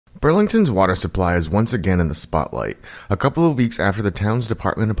Burlington's water supply is once again in the spotlight. A couple of weeks after the town's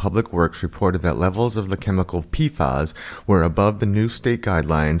Department of Public Works reported that levels of the chemical PFAS were above the new state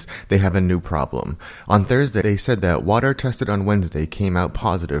guidelines, they have a new problem. On Thursday, they said that water tested on Wednesday came out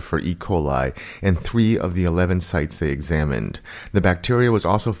positive for E. coli in 3 of the 11 sites they examined. The bacteria was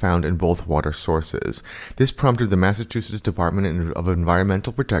also found in both water sources. This prompted the Massachusetts Department of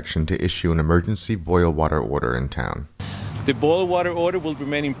Environmental Protection to issue an emergency boil water order in town. The boil water order will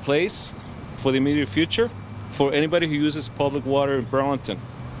remain in place for the immediate future for anybody who uses public water in Burlington.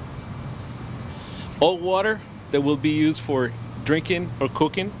 All water that will be used for drinking or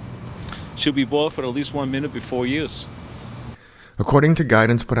cooking should be boiled for at least 1 minute before use. According to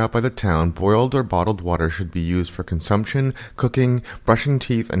guidance put out by the town, boiled or bottled water should be used for consumption, cooking, brushing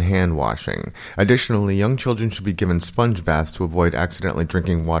teeth, and hand washing. Additionally, young children should be given sponge baths to avoid accidentally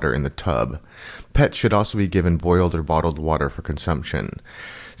drinking water in the tub. Pets should also be given boiled or bottled water for consumption.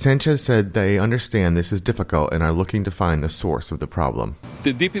 Sanchez said they understand this is difficult and are looking to find the source of the problem.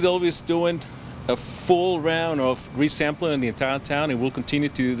 The DPW is doing a full round of resampling in the entire town, and we'll continue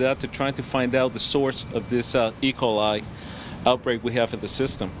to do that to try to find out the source of this E. coli outbreak we have in the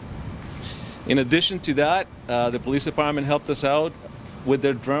system. In addition to that, the police department helped us out with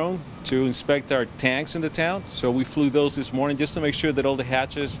their drone to inspect our tanks in the town. So we flew those this morning just to make sure that all the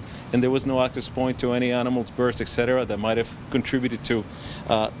hatches and there was no access point to any animals, birds, etc. that might have contributed to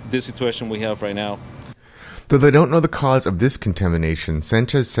this situation we have right now. Though they don't know the cause of this contamination,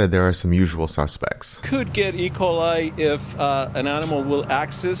 Sanchez said there are some usual suspects. Could get E. coli if an animal will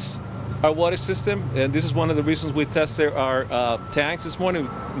access our water system, and this is one of the reasons we tested our tanks this morning.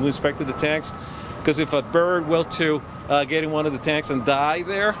 We inspected the tanks, because if a bird were to get in one of the tanks and die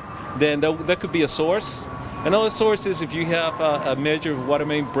there, then that could be a source. Another source is if you have a major water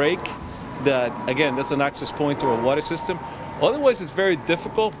main break, that again, that's an access point to a water system. Otherwise, it's very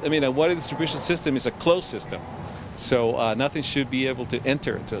difficult. I mean, a water distribution system is a closed system, so nothing should be able to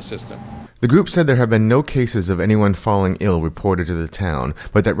enter into a system. The group said there have been no cases of anyone falling ill reported to the town,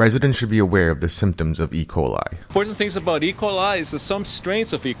 but that residents should be aware of the symptoms of E. coli. Important things about E. coli is that some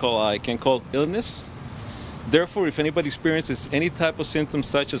strains of E. coli can cause illness. Therefore, if anybody experiences any type of symptoms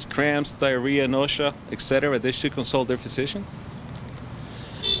such as cramps, diarrhea, nausea, etc., they should consult their physician.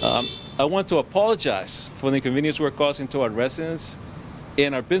 I want to apologize for the inconvenience we're causing to our residents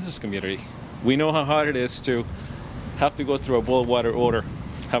and our business community. We know how hard it is to have to go through a boil water order.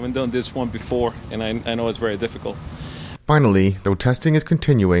 Haven't done this one before, and I know it's very difficult. Finally, though testing is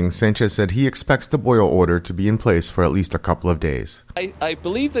continuing, Sanchez said he expects the boil order to be in place for at least a couple of days. I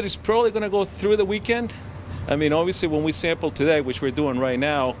believe that it's probably going to go through the weekend. I mean, obviously, when we sample today, which we're doing right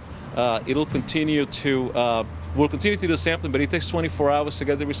now, we'll continue to do sampling, but it takes 24 hours to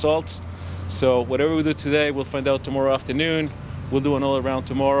get the results. So whatever we do today, we'll find out tomorrow afternoon. We'll do another round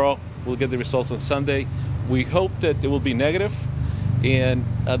tomorrow. We'll get the results on Sunday. We hope that it will be negative. And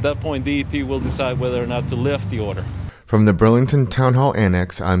at that point, DEP will decide whether or not to lift the order. From the Burlington Town Hall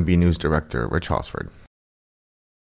Annex, I'm B News Director Rich Hosford.